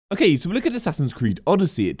Okay, so we look at Assassin's Creed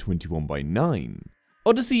Odyssey at 21:9.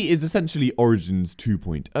 Odyssey is essentially Origins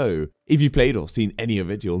 2.0. If you've played or seen any of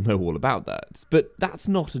it, you'll know all about that. But that's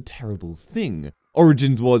not a terrible thing.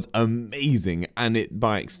 Origins was amazing, and it,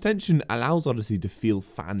 by extension, allows Odyssey to feel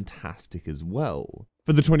fantastic as well.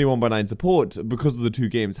 For the 21:9 support, because of the two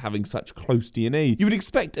games having such close DNA, you would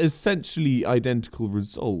expect essentially identical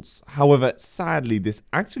results. However, sadly, this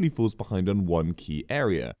actually falls behind on one key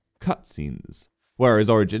area: cutscenes.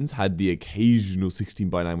 Whereas Origins had the occasional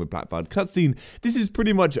 16:9 with Blackbird cutscene, this is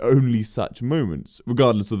pretty much only such moments,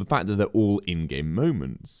 regardless of the fact that they're all in-game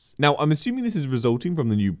moments. Now, I'm assuming this is resulting from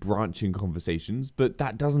the new branching conversations, but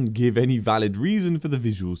that doesn't give any valid reason for the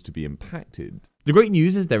visuals to be impacted. The great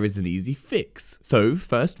news is there is an easy fix. So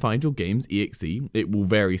first find your game's exe, it will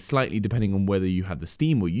vary slightly depending on whether you have the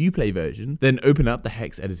Steam or Uplay version, then open up the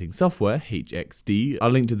hex editing software, HXD, I'll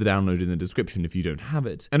link to the download in the description if you don't have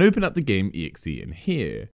it, and open up the game exe in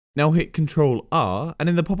here. Now hit Ctrl+R, and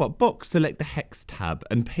in the pop-up box select the hex tab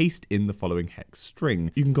and paste in the following hex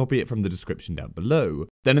string. You can copy it from the description down below.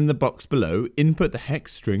 Then in the box below, input the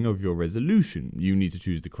hex string of your resolution. You need to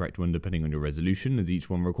choose the correct one depending on your resolution, as each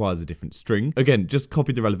one requires a different string. Again, just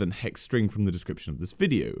copy the relevant hex string from the description of this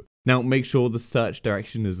video. Now make sure the search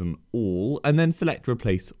direction is on all, and then select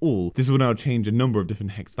replace all. This will now change a number of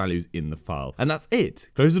different hex values in the file. And that's it.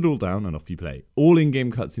 Close it all down and off you play. All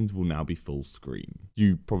in-game cutscenes will now be full screen.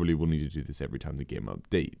 You probably will need to do this every time the game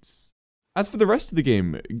updates. As for the rest of the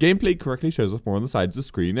game, gameplay correctly shows off more on the sides of the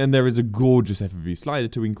screen, and there is a gorgeous FOV slider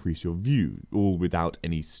to increase your view, all without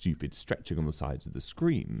any stupid stretching on the sides of the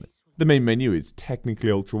screen. The main menu is technically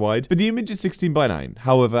ultra-wide, but the image is 16:9.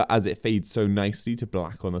 However, as it fades so nicely to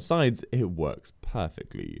black on the sides, it works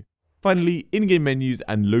perfectly. Finally, in-game menus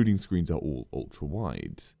and loading screens are all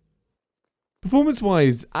ultra-wide.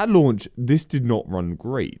 Performance-wise, at launch, this did not run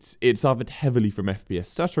great. It suffered heavily from FPS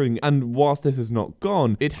stuttering, and whilst this has not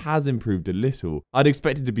gone, it has improved a little. I'd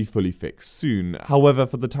expect it to be fully fixed soon. However,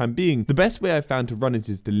 for the time being, the best way I've found to run it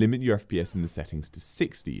is to limit your FPS in the settings to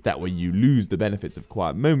 60. That way you lose the benefits of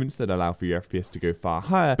quiet moments that allow for your FPS to go far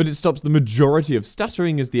higher, but it stops the majority of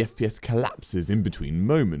stuttering as the FPS collapses in between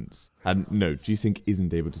moments. And no, G-Sync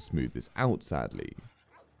isn't able to smooth this out, sadly.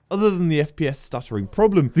 Other than the FPS stuttering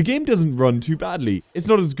problem, the game doesn't run too badly. It's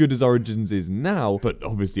not as good as Origins is now, but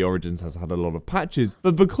obviously Origins has had a lot of patches,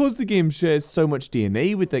 but because the game shares so much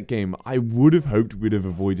DNA with that game, I would have hoped we'd have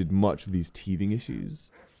avoided much of these teething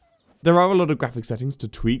issues. There are a lot of graphic settings to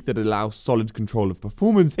tweak that allow solid control of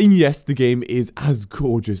performance, and yes, the game is as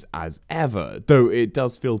gorgeous as ever, though it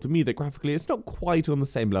does feel to me that graphically it's not quite on the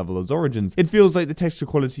same level as Origins. It feels like the texture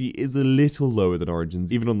quality is a little lower than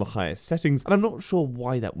Origins, even on the highest settings, and I'm not sure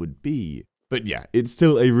why that would be. But yeah, it's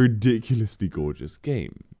still a ridiculously gorgeous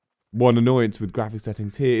game. One annoyance with graphic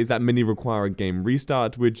settings here is that many require a game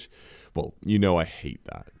restart, which, well, you know I hate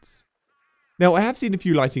that. Now, I have seen a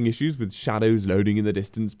few lighting issues with shadows loading in the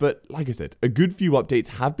distance, but like I said, a good few updates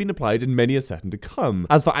have been applied and many are certain to come.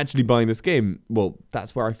 As for actually buying this game, well,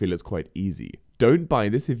 that's where I feel it's quite easy. Don't buy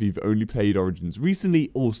this if you've only played Origins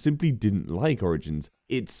recently or simply didn't like Origins.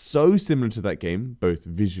 It's so similar to that game, both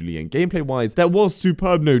visually and gameplay-wise, that while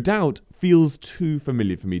superb no doubt, feels too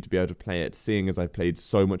familiar for me to be able to play it, seeing as I've played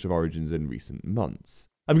so much of Origins in recent months.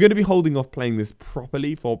 I'm going to be holding off playing this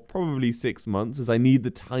properly for probably 6 months, as I need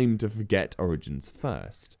the time to forget Origins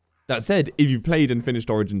first. That said, if you've played and finished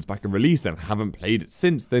Origins back in release and haven't played it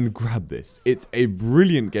since, then grab this. It's a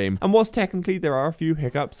brilliant game, and whilst technically there are a few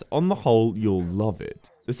hiccups, on the whole, you'll love it.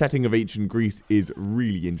 The setting of ancient Greece is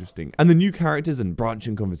really interesting, and the new characters and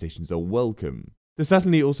branching conversations are welcome. This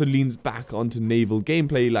certainly also leans back onto naval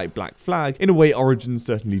gameplay like Black Flag in a way Origins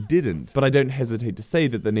certainly didn't, but I don't hesitate to say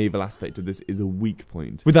that the naval aspect of this is a weak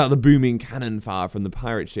point. Without the booming cannon fire from the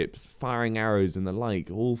pirate ships, firing arrows and the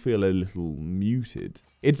like all feel a little muted.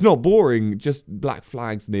 It's not boring, just Black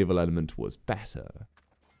Flag's naval element was better.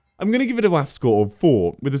 I'm going to give it a WAF score of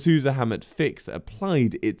 4. With the Sousa Hammett fix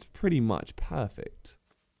applied, it's pretty much perfect.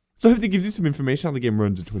 So I hope that gives you some information on how the game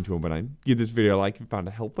runs at 21:9. Give this video a like if you found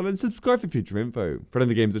it helpful, and subscribe for future info. For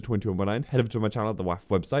other games at 21:9, head over to my channel at the WAF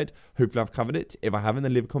website. Hopefully I've covered it. If I haven't,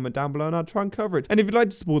 then leave a comment down below and I'll try and cover it. And if you'd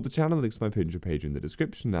like to support the channel, the links to my Patreon page in the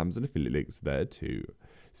description. Amazon affiliate links there too.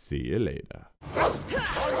 See you later.